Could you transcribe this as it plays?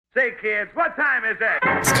Say, kids, what time is it?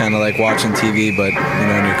 It's kind of like watching TV, but,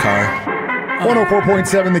 in your car.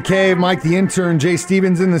 104.7 The Cave. Mike the intern, Jay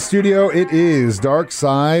Stevens in the studio. It is Dark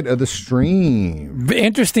Side of the Stream.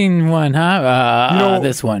 Interesting one, huh?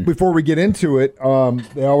 This one. Before we get into it,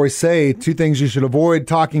 they always say two things you should avoid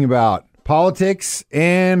talking about: politics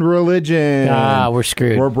and religion. We're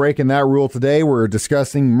screwed. We're breaking that rule today. We're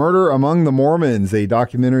discussing Murder Among the Mormons, a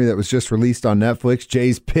documentary that was just released on Netflix.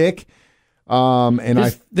 Jay's pick.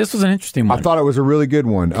 This was an interesting one. I thought it was a really good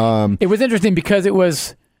one. It was interesting because it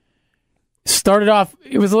was started off.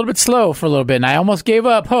 It was a little bit slow for a little bit, and I almost gave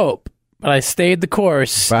up hope, but I stayed the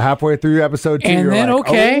course. About halfway through episode 2, and you're then like,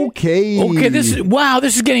 okay, this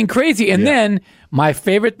is getting crazy. And then my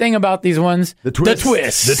favorite thing about these ones, the twist,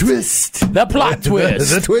 the plot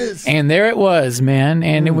twist, the twist, and there it was, man.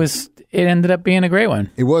 And it ended up being a great one.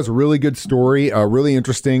 It was a really good story, really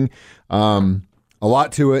interesting, a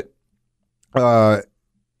lot to it. And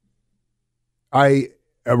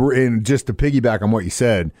just to piggyback on what you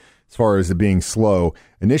said, as far as it being slow,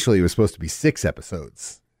 initially it was supposed to be 6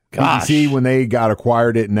 episodes. Gosh. You see, when they got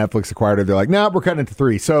acquired it, Netflix acquired it, they're like, "No, we're cutting it to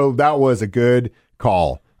 3." So that was a good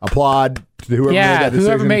call. Applaud to whoever made that decision.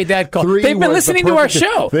 Whoever made that call. They've been listening to our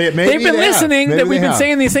show. They've been listening that we've been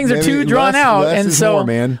saying these things are too drawn out. Less and is so more,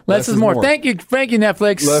 man. Less is more. Thank you,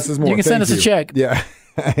 Netflix. Less is more. You can send us a check. Yeah.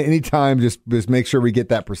 Anytime, just make sure we get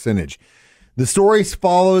that percentage. The story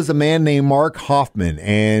follows a man named Mark Hoffman,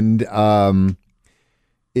 and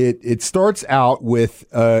it starts out with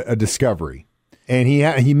a discovery. And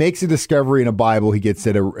he makes a discovery in a Bible he gets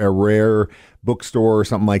at a rare bookstore or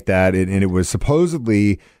something like that, and it was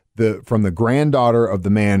supposedly from the granddaughter of the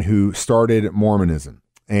man who started Mormonism.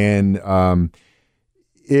 And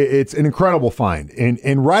it's an incredible find.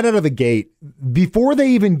 And right out of the gate, before they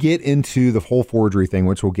even get into the whole forgery thing,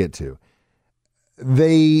 which we'll get to,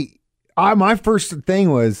 my first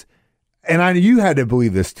thing was, and you had to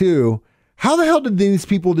believe this too, how the hell did these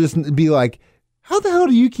people just be like, how the hell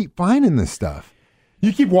do you keep finding this stuff?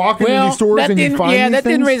 You keep walking in these stores and you find these things?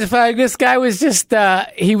 Didn't raise a flag. This guy was just,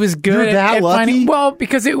 he was good at finding. Well,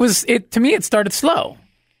 because to me, it started slow.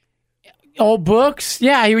 Old books.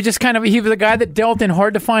 Yeah, he was just he was a guy that dealt in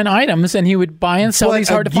hard to find items, and he would buy and sell these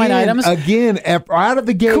hard to find items. Again, out of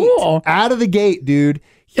the gate. Cool. Out of the gate, dude.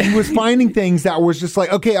 He was finding things that was just like,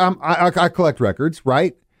 okay, I collect records,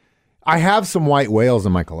 right? I have some white whales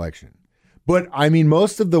in my collection. But, I mean,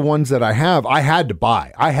 most of the ones that I have, I had to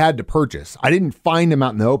buy. I had to purchase. I didn't find them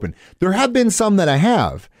out in the open. There have been some that I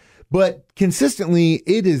have. But consistently,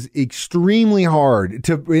 it is extremely hard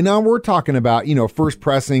to, we're talking about, first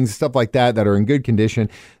pressings, stuff like that are in good condition.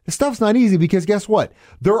 The stuff's not easy because guess what?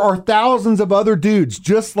 There are thousands of other dudes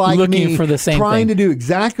just like looking me for the same trying thing. to do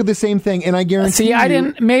exactly the same thing. And I guarantee I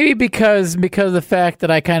didn't, maybe because of the fact that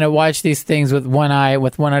I kind of watch these things with one eye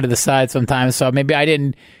to the side sometimes. So maybe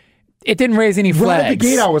it didn't raise any flags. Right at the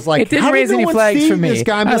gate, I was like, it didn't raise any flags for me. This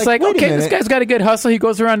guy? I was like, okay, this guy's got a good hustle. He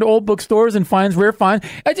goes around to old bookstores and finds rare finds.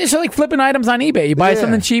 I just like flipping items on eBay. You buy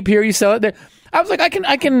something cheap here, you sell it there. I was like,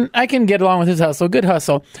 I can get along with his hustle, good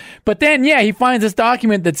hustle. But then, he finds this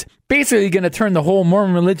document that's basically going to turn the whole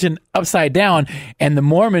Mormon religion upside down, and the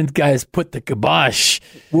Mormon guys put the kibosh.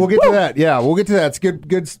 We'll get to that. Yeah, we'll get to that. It's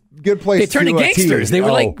good place. They turned to gangsters. They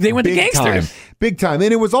went to gangsters, big time,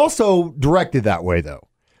 and it was also directed that way though.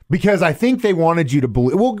 Because I think they wanted you to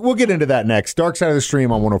believe. We'll get into that next. Dark Side of the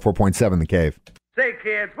Stream on 104.7 The Cave. Say,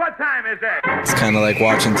 kids, what time is it? It's kind of like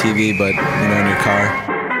watching TV, but, in your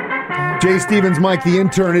car. Jay Stevens, Mike the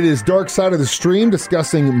intern. It is Dark Side of the Stream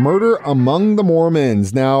discussing Murder Among the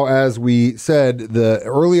Mormons. Now, as we said,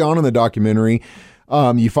 early on in the documentary,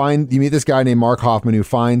 you meet this guy named Mark Hoffman who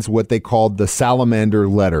finds what they called the Salamander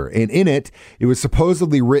Letter. And in it was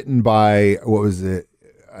supposedly written by, what was it?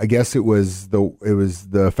 I guess it was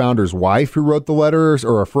the founder's wife who wrote the letters,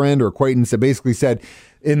 or a friend or acquaintance that basically said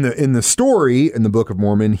in the story in the Book of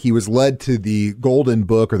Mormon, he was led to the golden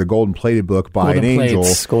book or the golden plated book by an angel.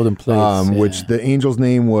 Golden plates, which the angel's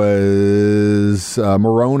name was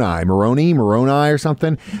Moroni or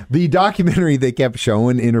something. The documentary they kept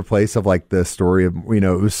showing interplace of like the story of,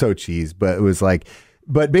 it was so cheese, but it was like,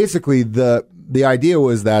 but basically the idea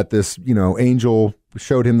was that this, angel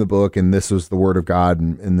showed him the book and this was the word of God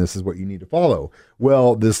and this is what you need to follow.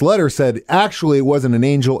 Well, this letter said, actually, it wasn't an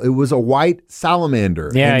angel. It was a white salamander.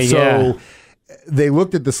 Yeah, and so they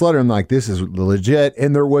looked at this letter and like, this is legit.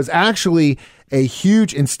 And there was actually a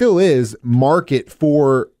huge, and still is, market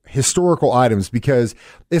for historical items, because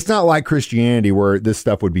it's not like Christianity where this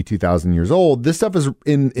stuff would be 2,000 years old. This stuff is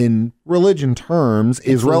in religion terms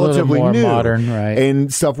is relatively new, modern, right?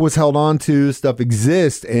 And stuff was held on to, stuff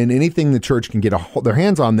exists, and anything the church can get their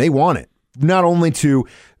hands on, they want it. Not only to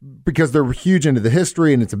because they're huge into the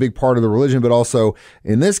history and it's a big part of the religion, but also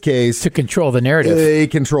in this case to control the narrative. They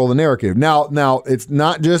control the narrative. Now it's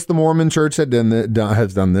not just the Mormon Church that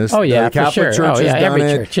has done this. Oh yeah, the Catholic for sure. Church has done every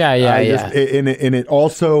it. church. Yeah. And it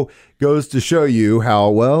also goes to show you how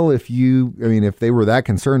well if they were that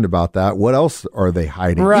concerned about that, what else are they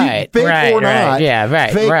hiding? Right, fake right, or right. not? Yeah,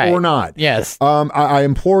 right, fake right. or not? Yes. I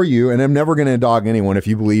implore you, and I'm never going to dog anyone if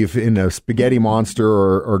you believe in a spaghetti monster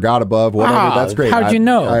or God above, whatever. Wow, that's great. how'd you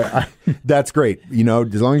know? That's great.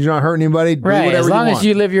 As long as you're not hurting anybody, do Right. whatever As long you as want.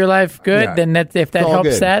 you live your life good, Yeah. then if that It's all helps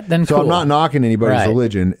good. that, then so cool. I'm not knocking anybody's Right.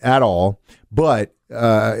 religion at all, but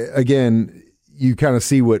again, you kind of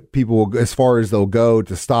see what people, as far as they'll go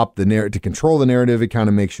to stop the narrative, to control the narrative. It kind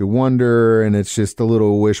of makes you wonder, and it's just a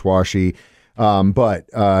little wish-washy. But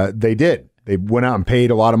they did. They went out and paid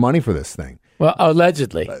a lot of money for this thing. Well,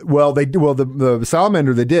 allegedly. The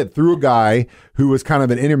salamander they did through a guy who was kind of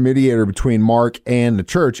an intermediary between Mark and the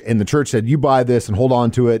church, and the church said, "You buy this and hold on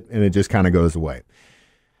to it," and it just kind of goes away.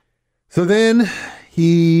 So then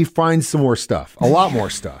he finds some more stuff, a lot more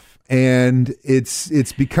stuff. And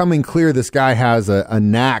it's becoming clear this guy has a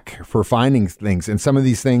knack for finding things, and some of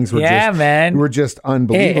these things were just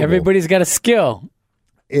unbelievable. Hey, everybody's got a skill.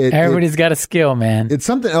 Everybody's got a skill, man. It's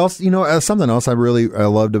something else. Something else I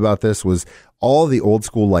loved about this was all the old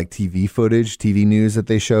school TV footage, TV news that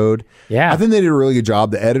they showed. Yeah, I think they did a really good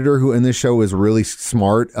job. The editor who in this show was really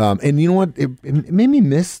smart. And you know what? It made me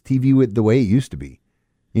miss TV with the way it used to be.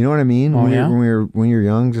 You know what I mean? Oh, When you were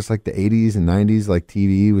young, just like the 80s and 90s, like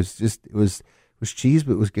TV was just it was cheese,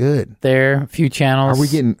 but it was good. There, a few channels. Are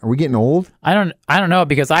we getting old? I don't know,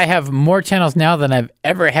 because I have more channels now than I've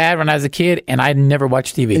ever had when I was a kid, and I never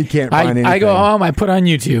watched TV. You can't find anything. I go home, I put on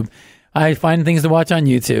YouTube. I find things to watch on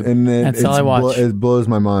YouTube, and that's all I watch. It blows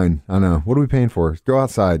my mind. I know. What are we paying for? Go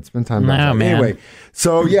outside, spend time outside. Man. Anyway,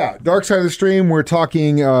 so yeah, Dark Side of the Stream. We're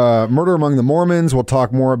talking Murder Among the Mormons. We'll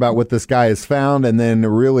talk more about what this guy has found, and then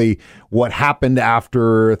really what happened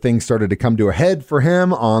after things started to come to a head for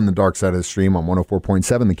him on the Dark Side of the Stream on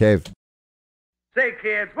 104.7 The Cave. Say,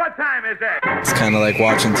 kids, what time is it? It's kind of like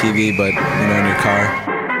watching TV, but in your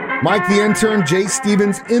car. Mike the intern, Jay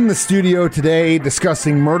Stevens in the studio today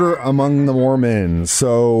discussing Murder Among the Mormons.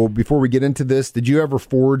 So before we get into this, did you ever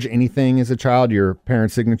forge anything as a child, your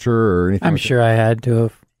parents' signature or anything? I'm sure I had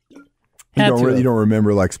to have. You don't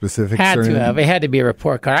remember like specifics? Had or to anything? have. It had to be a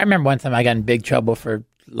report card. I remember one time I got in big trouble for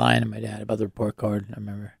lying to my dad about the report card. I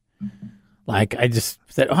remember. Like, I just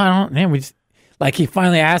said, he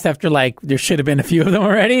finally asked after, there should have been a few of them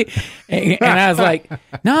already. And I was like,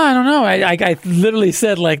 no, I don't know. I literally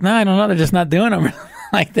said, no, I don't know. They're just not doing them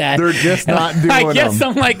like that. They're just not doing I guess them.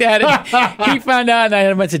 something like that. And he found out and I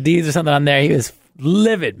had a bunch of D's or something on there. He was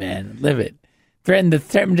livid, man. Livid. Threatened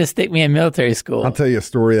to stick me in military school. I'll tell you a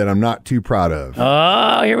story that I'm not too proud of.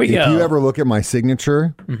 Oh, here we go. If you ever look at my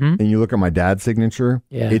signature and you look at my dad's signature,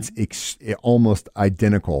 it's almost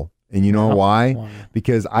identical. And you know why?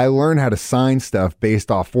 Because I learned how to sign stuff based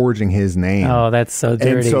off forging his name. Oh, that's so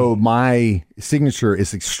dirty. And so my signature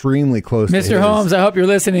is extremely close to his. Mr. Holmes, I hope you're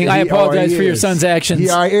listening. I apologize for your son's actions. He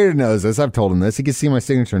already knows this. I've told him this. He can see my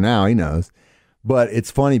signature now. He knows. But it's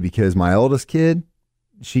funny because my eldest kid,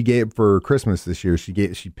 she gave for Christmas this year, she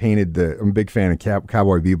painted I'm a big fan of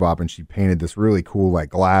Cowboy Bebop, and she painted this really cool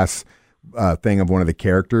glass thing of one of the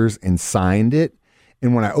characters and signed it.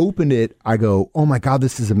 And when I opened it, I go, "Oh my God,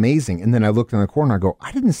 this is amazing!" And then I looked in the corner. I go,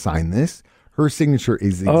 "I didn't sign this." Her signature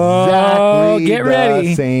is exactly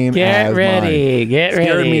the same as mine.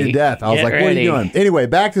 Scared me to death. I was like, "What are you doing?" Anyway,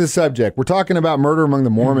 back to the subject. We're talking about Murder Among the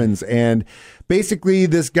Mormons, and basically,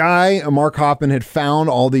 this guy, Mark Hoffman, had found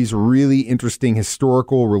all these really interesting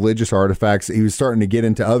historical religious artifacts. He was starting to get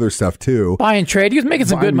into other stuff too. Buy and trade. He was making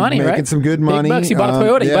some good money, right? Making some good money. Big bucks. He bought a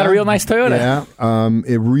Toyota. He bought a real nice Toyota. Yeah.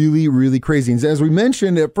 It really, really crazy. And as we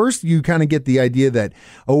mentioned, at first you kind of get the idea that,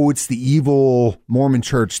 it's the evil Mormon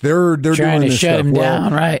church. They're trying doing to this shut stuff. him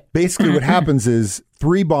down, right? Basically, what happens is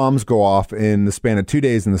 3 bombs go off in the span of 2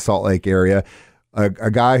 days in the Salt Lake area.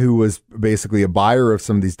 A guy who was basically a buyer of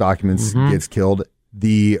some of these documents gets killed.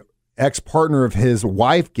 The ex-partner of his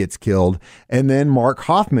wife gets killed, and then Mark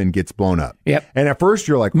Hoffman gets blown up. Yep. And at first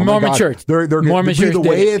you're like, Mormon church. They're Mormon church. The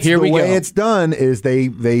way it's done is they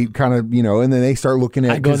kind of, and then they start looking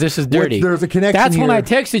at. I go, this is dirty. There's a connection. That's here. when I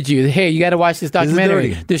texted you, hey, you got to watch this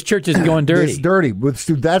documentary. This church is going dirty. It's dirty.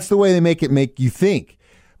 That's the way they make you think.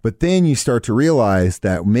 But then you start to realize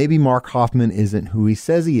that maybe Mark Hoffman isn't who he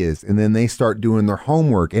says he is. And then they start doing their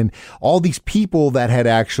homework. And all these people that had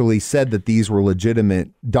actually said that these were legitimate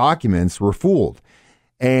documents were fooled.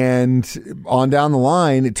 And on down the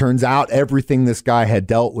line, it turns out everything this guy had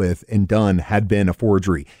dealt with and done had been a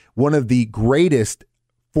forgery. One of the greatest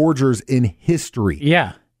forgers in history.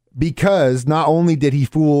 Yeah. Because not only did he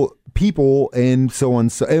fool people and so on,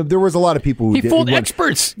 there was a lot of people who He fooled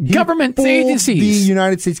experts, government agencies. The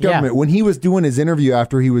United States government. When he was doing his interview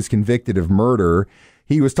after he was convicted of murder,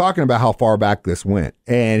 he was talking about how far back this went.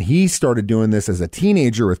 And he started doing this as a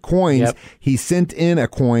teenager with coins. Yep. He sent in a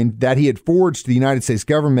coin that he had forged to the United States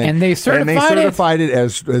government. And they certified it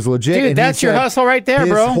as legit. Dude, and that's your hustle right there, his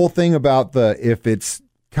bro. His whole thing about if it's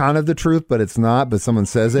kind of the truth, but it's not, but someone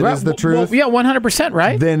says it is the truth. Well, yeah, 100%,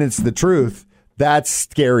 right? Then it's the truth. That's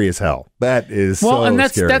scary as hell. That is so and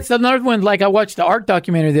that's scary. that's another one. Like I watched the ARC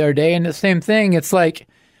documentary the other day, and the same thing. It's like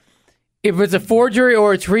if it's a forgery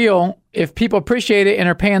or it's real, if people appreciate it and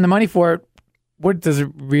are paying the money for it, what does it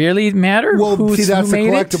really matter? Well, see, that's a who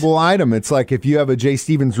made collectible item. It's like if you have a Jay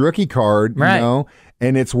Stevens rookie card, Right. you know,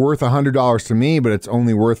 and it's worth $100 to me, but it's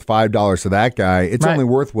only worth $5 to that guy. It's Right. only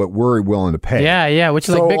worth what we're willing to pay. Yeah, which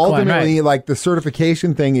is So like Bitcoin, ultimately, right? like the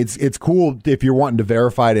certification thing, it's cool if you're wanting to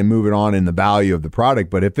verify it and move it on in the value of the product.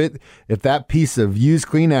 But if that piece of used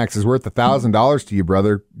Kleenex is worth $1,000 to you,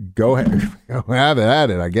 brother, go ahead, go have it at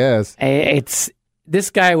it. I guess. This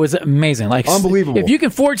guy was amazing, like Unbelievable. If you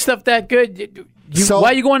can forge stuff that good,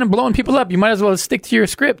 why are you going and blowing people up? You might as well stick to your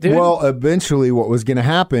script, dude. Well, eventually what was going to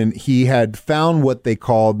happen, he had found what they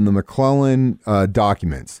called the McClellan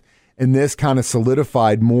documents. And this kind of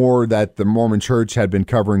solidified more that the Mormon Church had been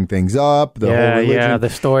covering things up. The whole religion. Yeah, the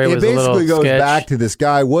story was a little It basically goes sketch. back to this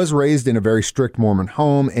guy was raised in a very strict Mormon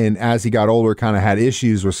home, and as he got older, kind of had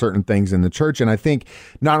issues with certain things in the church. And I think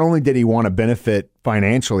not only did he want to benefit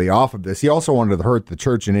financially off of this, he also wanted to hurt the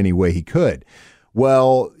church in any way he could.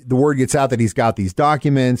 Well, the word gets out that he's got these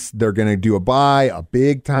documents. They're going to do a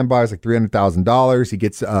big time buy. It's like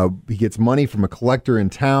 $300,000. He gets money from a collector in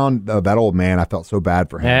town. That old man, I felt so bad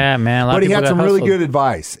for him. Yeah, man. But he had some really good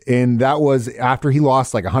advice, and that was after he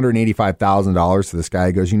lost like $185,000 to this guy.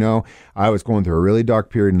 He goes, I was going through a really dark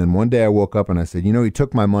period, and then one day I woke up and I said, he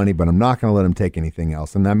took my money, but I'm not going to let him take anything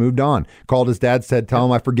else. And I moved on. Called his dad, said, tell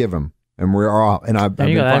him I forgive him. And we're all, and I've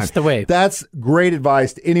been fine. That's the way. That's great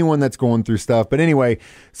advice to anyone that's going through stuff. But anyway,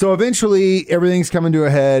 so eventually everything's coming to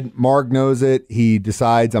a head. Mark knows it. He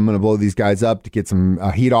decides I'm going to blow these guys up to get some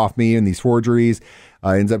heat off me and these forgeries.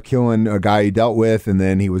 Ends up killing a guy he dealt with, and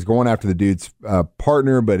then he was going after the dude's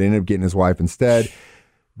partner, but ended up getting his wife instead.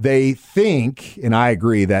 They think, and I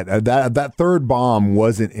agree, that third bomb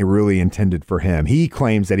wasn't really intended for him. He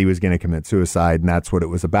claims that he was going to commit suicide, and that's what it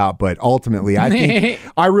was about. But ultimately,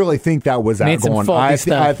 I really think that was going.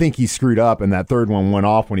 I think he screwed up, and that third one went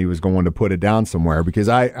off when he was going to put it down somewhere. Because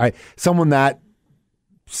he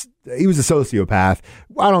was a sociopath.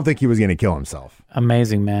 I don't think he was going to kill himself.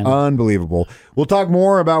 Amazing, man. Unbelievable. We'll talk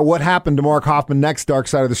more about what happened to Mark Hoffman next. Dark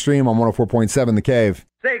Side of the Stream on 104.7 The Cave.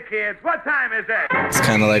 Say, kids, what time is it? It's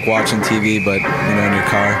kind of like watching TV, but, in your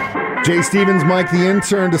car. Jay Stevens, Mike the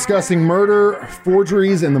Intern, discussing murder,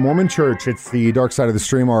 forgeries, and the Mormon Church. It's the Dark Side of the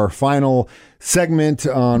Stream, our final segment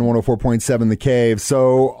on 104.7 The Cave.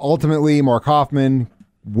 So ultimately, Mark Hoffman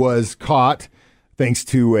was caught thanks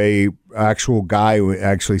to a actual guy who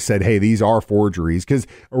actually said, hey, these are forgeries. Because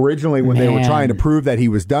originally when they were trying to prove that he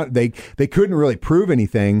was done, they couldn't really prove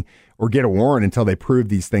anything or get a warrant until they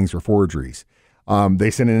proved these things were forgeries.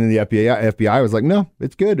 They sent it in the FBI. FBI was like, no,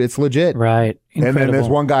 it's good. It's legit. Right. Incredible. And then there's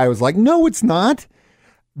one guy who was like, no, it's not.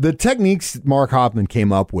 The techniques Mark Hoffman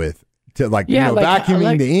came up with to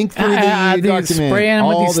vacuuming the ink through the document, spraying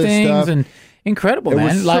all with these this things, stuff. and incredible, It man.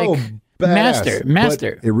 was so badass.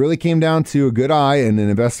 Master. But it really came down to a good eye and an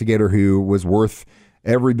investigator who was worth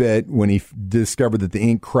every bit when he discovered that the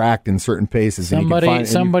ink cracked in certain places.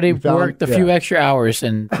 Somebody worked a few extra hours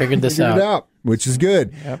and figured this out. Which is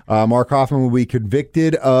good. Yep. Mark Hoffman will be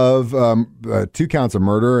convicted of 2 counts of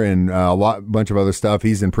murder and a bunch of other stuff.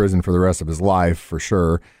 He's in prison for the rest of his life for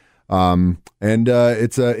sure. And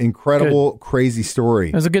it's an incredible, crazy story.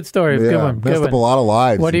 It was a good story. Good one. Messed up a lot of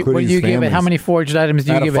lives. What do you give it? How many forged items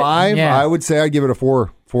do you give it? Out of 5, I would say I'd give it a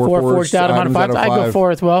 4. Four forged items out of 5. I go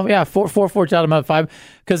 4 as well. Yeah, four forged items out of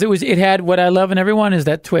 5 because it had what I love in everyone is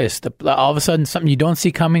that twist. All of a sudden, something you don't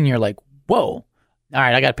see coming, you're like, whoa. All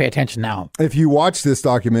right, I got to pay attention now. If you watch this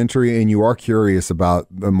documentary and you are curious about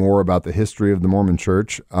more about the history of the Mormon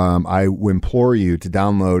Church, I implore you to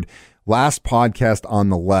download Last Podcast on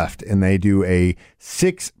the Left, and they do a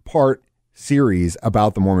 6-part series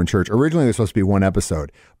about the Mormon Church. Originally, it was supposed to be 1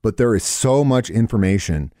 episode, but there is so much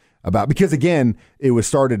information about, because again, it was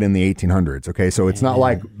started in the 1800s. Okay. So it's not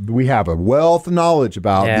like we have a wealth of knowledge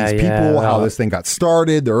about these people, how this thing got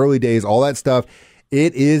started, the early days, all that stuff.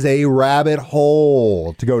 It is a rabbit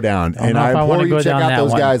hole to go down. And I implore you to check out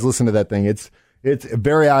those guys, listen to that thing. It's It's a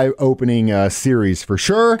very eye-opening series for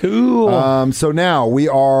sure. Cool. So now we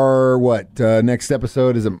are, next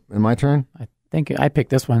episode, is it my turn? I think I picked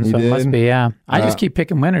this one, so You it must did? be, yeah. I just keep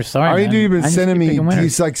picking winners. Sorry, Are man. you even I just sending keep me? picking winners.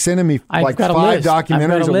 He's like sending me I've like got a 5 list. I've got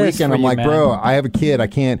documentaries a a list weekend. for I'm you, like, man. bro, I have a kid. I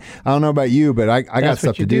can't. I don't know about you, but I got That's stuff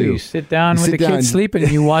what you to do. You sit down with sit the down kids and- sleeping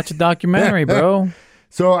and you watch a documentary, bro.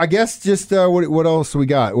 So I guess just what else we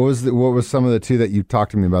got? What was some of the 2 that you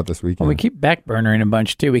talked to me about this weekend? Well, we keep backburnering a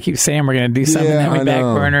bunch too. We keep saying we're going to do something, Yeah, then we I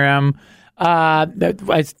know. backburner them.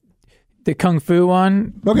 The Kung Fu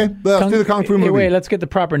one. Okay, let's do the Kung Fu movie. Wait, let's get the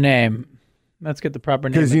proper name.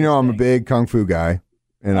 Because you know I'm a big Kung Fu guy,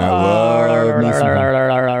 and I love me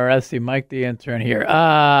some- Let's see, Mike the intern here.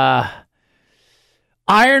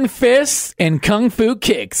 Iron Fists and Kung Fu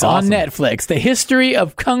Kicks Awesome. on Netflix. The history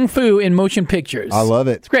of Kung Fu in motion pictures. I love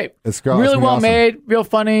it. It's great. It's really gonna be well awesome. made, real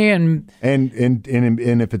funny, and And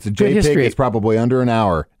if it's a Good JPEG, history. it's probably under an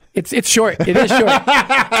hour. it's short. It is short.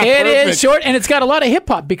 It is short, and it's got a lot of hip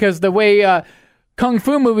hop because the way Kung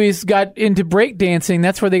Fu movies got into breakdancing,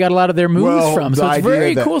 that's where they got a lot of their moves Well, from. So the it's idea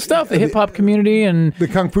very that- cool stuff. The hip hop community and The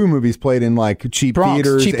Kung Fu movies played in like cheap Bronx,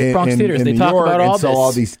 theaters, cheap in, Bronx in, theaters. in They New talk York, about all and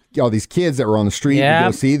so this. all these kids that were on the street Yeah.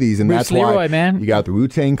 would go see these, and Bruce that's why Leroy, man. you got the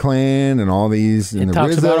Wu-Tang Clan and all these. And It the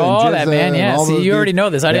talks RZA about and all that, Jizza man. and Yeah, all see, those you already dudes. know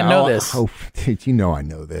this. I didn't know this. Oh, dude, you know I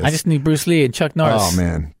know this. I just need Bruce Lee and Chuck Norris. Oh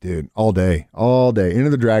man, dude, all day. Into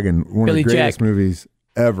the Dragon, one Billy of the greatest Jack. movies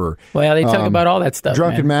ever. Well, they talk about all that stuff.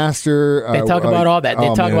 Drunken man. Master. They talk about all that. They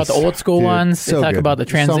oh, talk man, about the it's- old school dude, ones. They so talk good. about the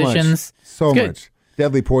So much. transitions. So It's good. much.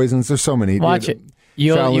 Deadly Poisons. There's so many. Watch Dude, it.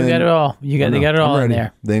 You got it all. They got it all I'm in ready.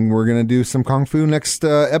 there. Then we're going to do some Kung Fu next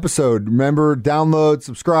episode. Remember, download,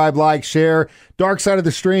 subscribe, like, share. Dark Side of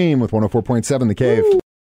the Stream with 104.7 The Cave.